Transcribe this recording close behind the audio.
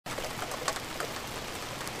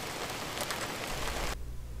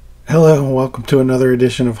Hello and welcome to another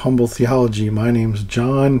edition of Humble Theology. My name's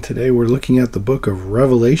John. Today we're looking at the book of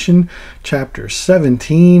Revelation, chapter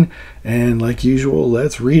 17, and like usual,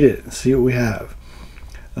 let's read it and see what we have.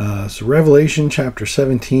 So Revelation chapter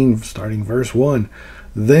 17, starting verse 1.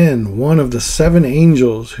 Then one of the seven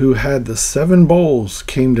angels who had the seven bowls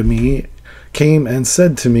came and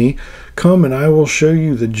said to me, "Come and I will show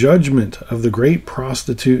you the judgment of the great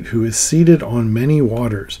prostitute who is seated on many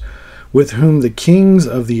waters, with whom the kings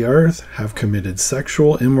of the earth have committed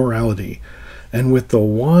sexual immorality, and with the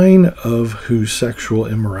wine of whose sexual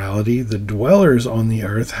immorality the dwellers on the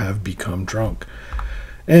earth have become drunk.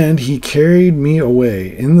 And he carried me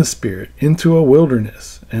away in the spirit into a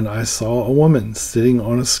wilderness, and I saw a woman sitting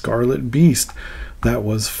on a scarlet beast that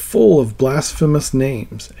was full of blasphemous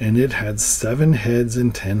names, and it had 7 heads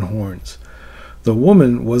and 10 horns. The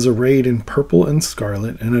woman was arrayed in purple and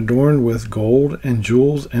scarlet, and adorned with gold and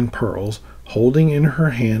jewels and pearls, holding in her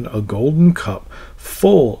hand a golden cup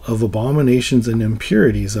full of abominations and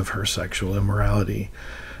impurities of her sexual immorality.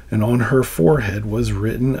 And on her forehead was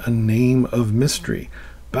written a name of mystery,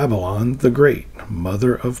 Babylon the Great,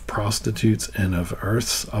 mother of prostitutes and of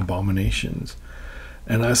earth's abominations.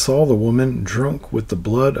 And I saw the woman drunk with the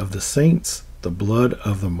blood of the saints, the blood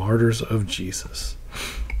of the martyrs of Jesus.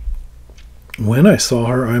 When I saw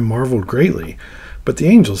her, I marveled greatly. But the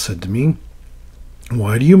angel said to me,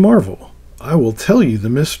 Why do you marvel? I will tell you the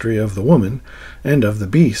mystery of the woman and of the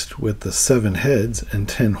beast with the 7 heads and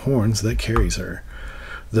 10 horns that carries her.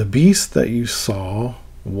 The beast that you saw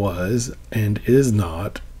was and is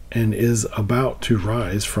not and is about to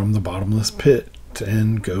rise from the bottomless pit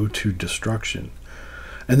and go to destruction.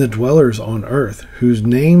 And the dwellers on earth, whose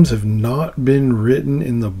names have not been written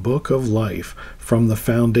in the book of life from the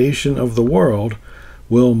foundation of the world,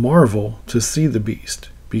 will marvel to see the beast,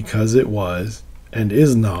 because it was, and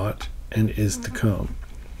is not, and is to come.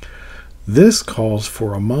 This calls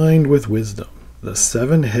for a mind with wisdom. The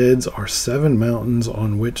 7 heads are 7 mountains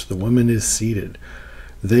on which the woman is seated.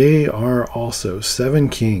 They are also 7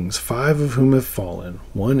 kings, 5 of whom have fallen.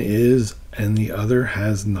 One is, and the other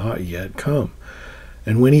has not yet come.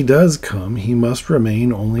 And when he does come, he must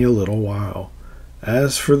remain only a little while.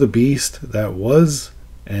 As for the beast that was,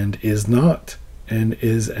 and is not, and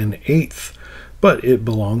is an 8th, but it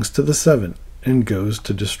belongs to the 7, and goes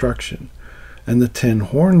to destruction. And the 10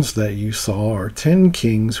 horns that you saw are 10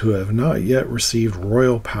 kings who have not yet received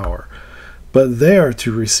royal power, but they are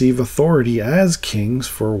to receive authority as kings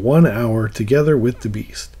for 1 hour together with the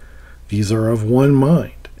beast. These are of one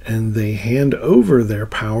mind, and they hand over their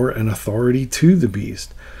power and authority to the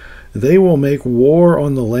beast. They will make war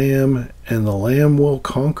on the Lamb, and the Lamb will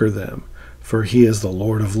conquer them, for he is the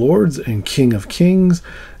Lord of lords and King of kings,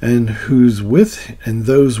 and those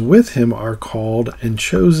with him are called and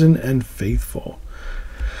chosen and faithful.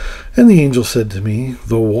 And the angel said to me,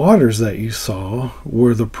 The waters that you saw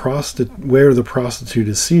where the prostitute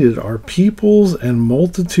is seated are peoples and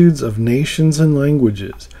multitudes of nations and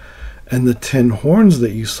languages. And the 10 horns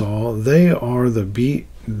that you saw, they and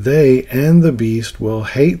the beast will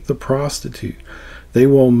hate the prostitute. They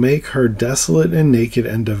will make her desolate and naked,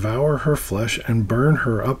 and devour her flesh, and burn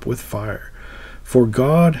her up with fire. For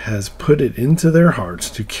God has put it into their hearts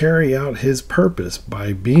to carry out his purpose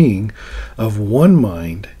by being of one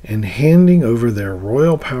mind, and handing over their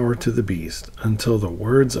royal power to the beast, until the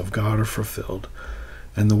words of God are fulfilled.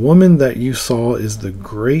 And the woman that you saw is the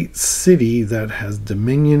great city that has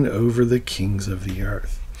dominion over the kings of the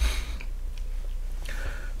earth.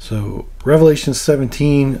 So Revelation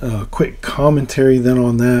 17, a quick commentary then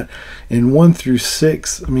on that. In 1 through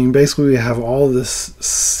 6, basically we have all this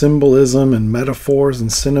symbolism and metaphors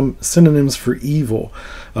and synonyms for evil.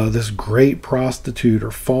 This great prostitute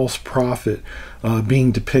or false prophet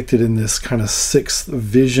being depicted in this kind of 6th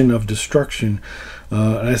vision of destruction.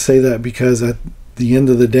 And I say that because at the end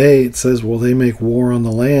of the day, it says, well, they make war on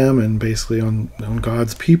the Lamb and basically on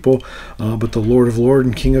God's people, but the Lord of Lords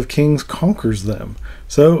and King of Kings conquers them.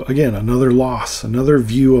 So again, another loss, another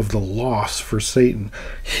view of the loss for Satan,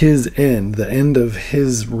 his end, the end of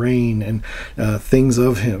his reign and things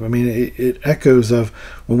of him. It echoes of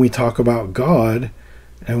when we talk about God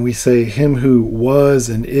and we say him who was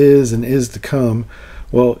and is to come.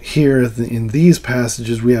 Well, here in these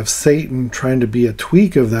passages, we have Satan trying to be a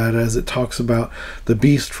tweak of that, as it talks about the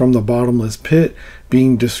beast from the bottomless pit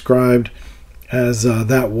being described as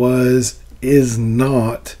that was, is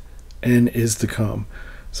not, and is to come.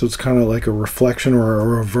 So it's kind of like a reflection or a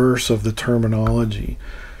reverse of the terminology.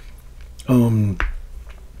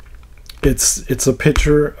 It's a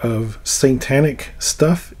picture of satanic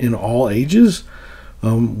stuff in all ages.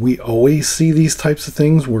 We always see these types of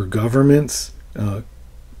things where governments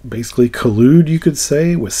basically collude, you could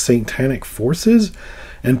say, with satanic forces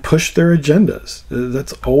and push their agendas.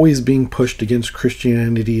 That's always being pushed against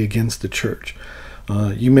Christianity, against the church.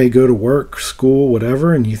 You may go to work, school,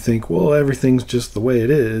 whatever, and you think, well, everything's just the way it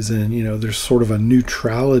is, and there's sort of a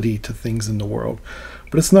neutrality to things in the world.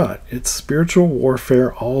 But it's not. It's spiritual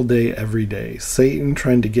warfare all day, every day. Satan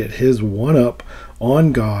trying to get his one-up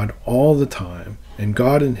on God all the time, and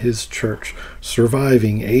God and his church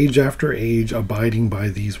surviving age after age, abiding by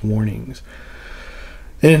these warnings.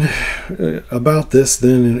 And about this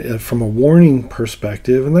then, from a warning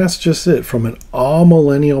perspective, and that's just it, from an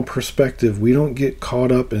all-millennial perspective, we don't get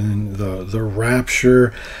caught up in the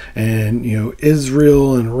rapture and,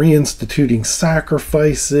 Israel and reinstituting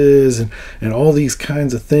sacrifices and all these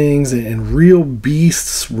kinds of things, and real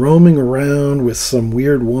beasts roaming around with some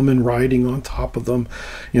weird woman riding on top of them.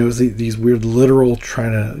 These weird literal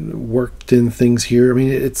trying to work in things here. I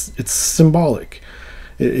mean, it's symbolic.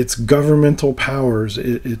 It's governmental powers,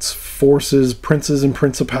 it's forces, princes and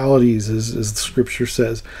principalities, as the scripture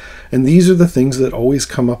says. And these are the things that always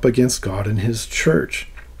come up against God and his church.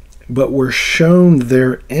 But we're shown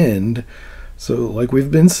their end. So like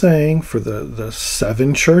we've been saying, for the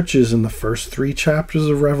 7 churches in the first 3 chapters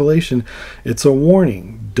of Revelation, it's a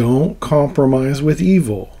warning. Don't compromise with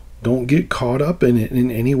evil. Don't get caught up in it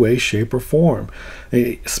in any way, shape, or form,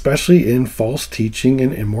 especially in false teaching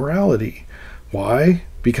and immorality. Why?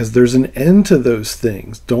 Because there's an end to those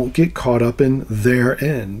things. Don't get caught up in their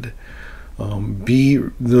end. Be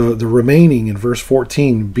the remaining, in verse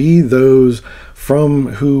 14, be those from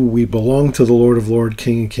who we belong to the Lord of Lords,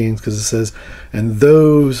 King of Kings, because it says, and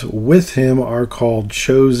those with him are called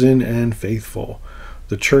chosen and faithful.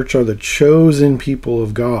 The church are the chosen people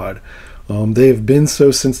of God. They have been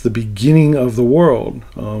so since the beginning of the world.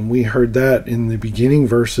 We heard that in the beginning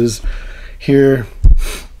verses here.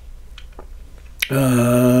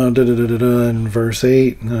 In verse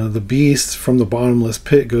 8, the beast from the bottomless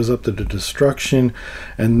pit goes up to the destruction,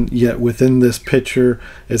 and yet within this picture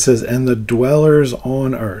it says, and the dwellers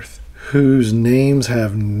on earth, whose names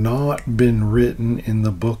have not been written in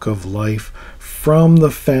the book of life from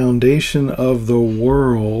the foundation of the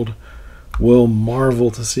world, will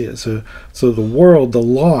marvel to see it. So the world, the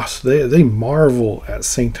lost, they marvel at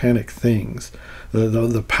satanic things.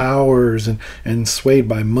 The powers and swayed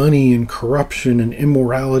by money and corruption and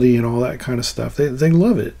immorality and all that kind of stuff. They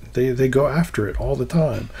love it. They go after it all the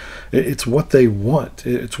time. It's what they want.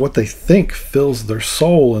 It's what they think fills their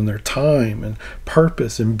soul and their time and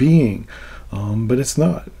purpose and being. But it's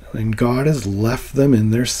not. And God has left them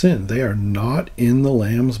in their sin. They are not in the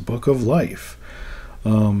Lamb's book of life.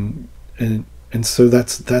 And so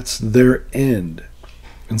that's their end.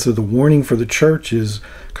 And so the warning for the church is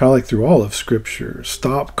kind of like through all of Scripture.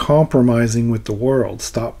 Stop compromising with the world.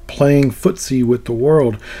 Stop playing footsie with the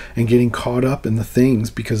world and getting caught up in the things,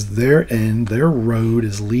 because their end, their road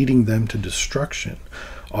is leading them to destruction.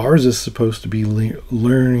 Ours is supposed to be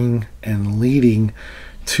learning and leading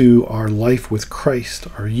to our life with Christ,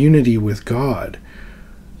 our unity with God.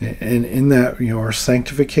 And in that, our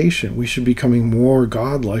sanctification, we should be becoming more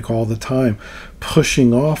God-like all the time,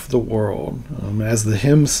 pushing off the world. As the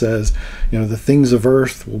hymn says, the things of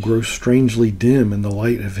earth will grow strangely dim in the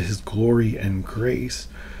light of his glory and grace.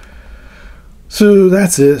 So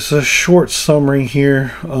that's it. It's a short summary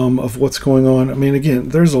here of what's going on. I mean, again,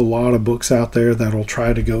 there's a lot of books out there that'll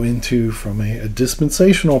try to go into from a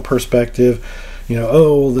dispensational perspective.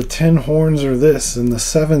 The 10 horns are this, and the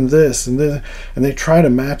 7 this, and this, and they try to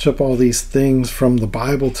match up all these things from the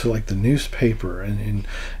Bible to like the newspaper and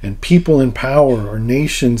people in power or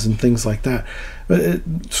nations and things like that. But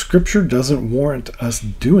Scripture doesn't warrant us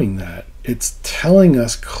doing that. It's telling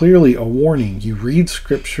us clearly a warning. You read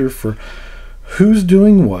Scripture for who's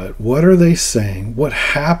doing what are they saying, what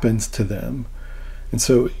happens to them. And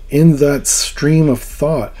so in that stream of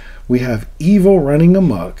thought, we have evil running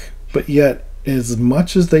amok, but yet as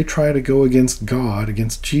much as they try to go against God,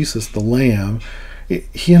 against Jesus, the Lamb,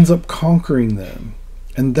 he ends up conquering them.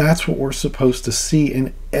 And that's what we're supposed to see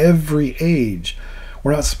in every age.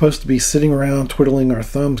 We're not supposed to be sitting around twiddling our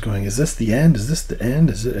thumbs going, is this the end? Is this the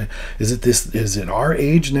end? Is it our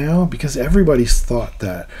age now? Because everybody's thought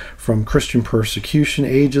that, from Christian persecution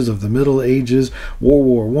ages of the Middle Ages, World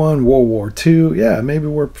War I, World War II. Yeah, maybe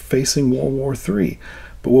we're facing World War III.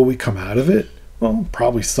 But will we come out of it? Well,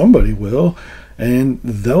 probably somebody will, and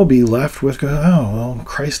they'll be left with,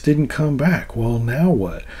 Christ didn't come back. Well, now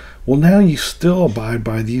what? Well, now you still abide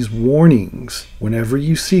by these warnings. Whenever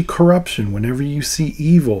you see corruption, whenever you see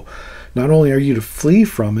evil, not only are you to flee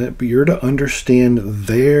from it, but you're to understand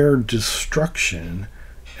their destruction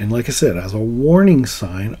And like I said, as a warning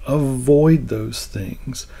sign, avoid those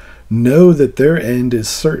things. Know that their end is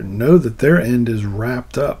certain. Know that their end is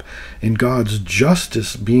wrapped up in God's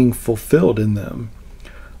justice being fulfilled in them.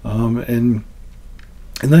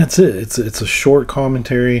 And that's it. It's a short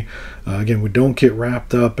commentary. Again, we don't get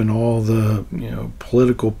wrapped up in all the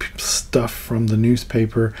political stuff from the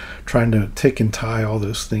newspaper, trying to tick and tie all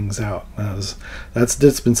those things out. That's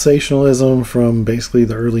dispensationalism from basically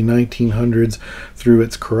the early 1900s through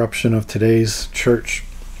its corruption of today's church.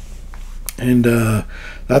 And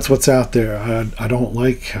that's what's out there. I don't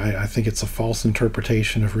like. I think it's a false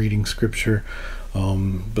interpretation of reading Scripture.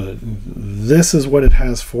 But this is what it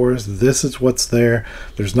has for us. This is what's there.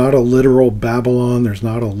 There's not a literal Babylon. There's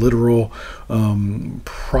not a literal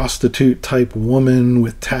prostitute type woman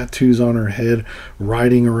with tattoos on her head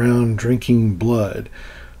riding around drinking blood.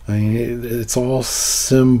 I mean, it's all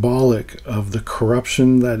symbolic of the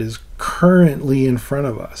corruption that is currently in front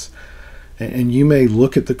of us. And you may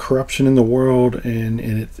look at the corruption in the world and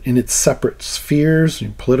in its separate spheres,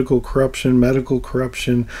 political corruption, medical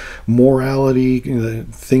corruption, morality,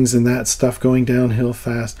 things in that stuff going downhill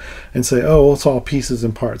fast, and say, oh, well, it's all pieces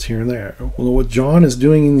and parts here and there. Well, what John is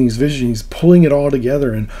doing in these visions, he's pulling it all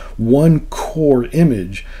together in one core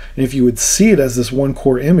image. And if you would see it as this one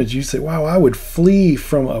core image, you'd say, wow, I would flee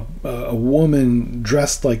from a woman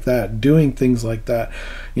dressed like that, doing things like that,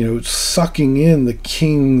 sucking in the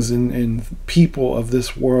kings and people of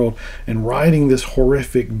this world and riding this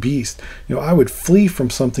horrific beast. I would flee from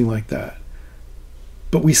something like that.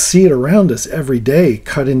 But we see it around us every day,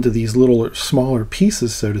 cut into these little smaller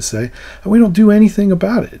pieces, so to say, and we don't do anything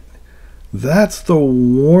about it. That's the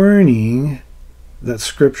warning that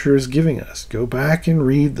Scripture is giving us. Go back and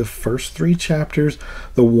read the first 3 chapters,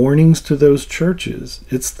 the warnings to those churches.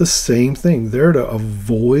 It's the same thing. They're to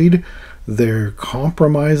avoid their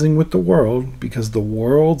compromising with the world, because the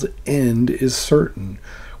world's end is certain.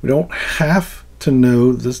 We don't have to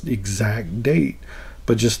know this exact date,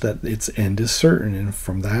 but just that its end is certain, and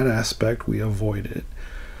from that aspect we avoid it.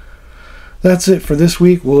 That's it for this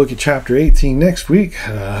week. We'll look at chapter 18 next week.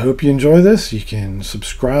 I hope you enjoy this. You can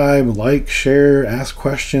subscribe, like, share, ask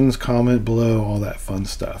questions, comment below, all that fun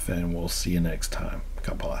stuff, and we'll see you next time.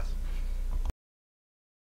 God bless.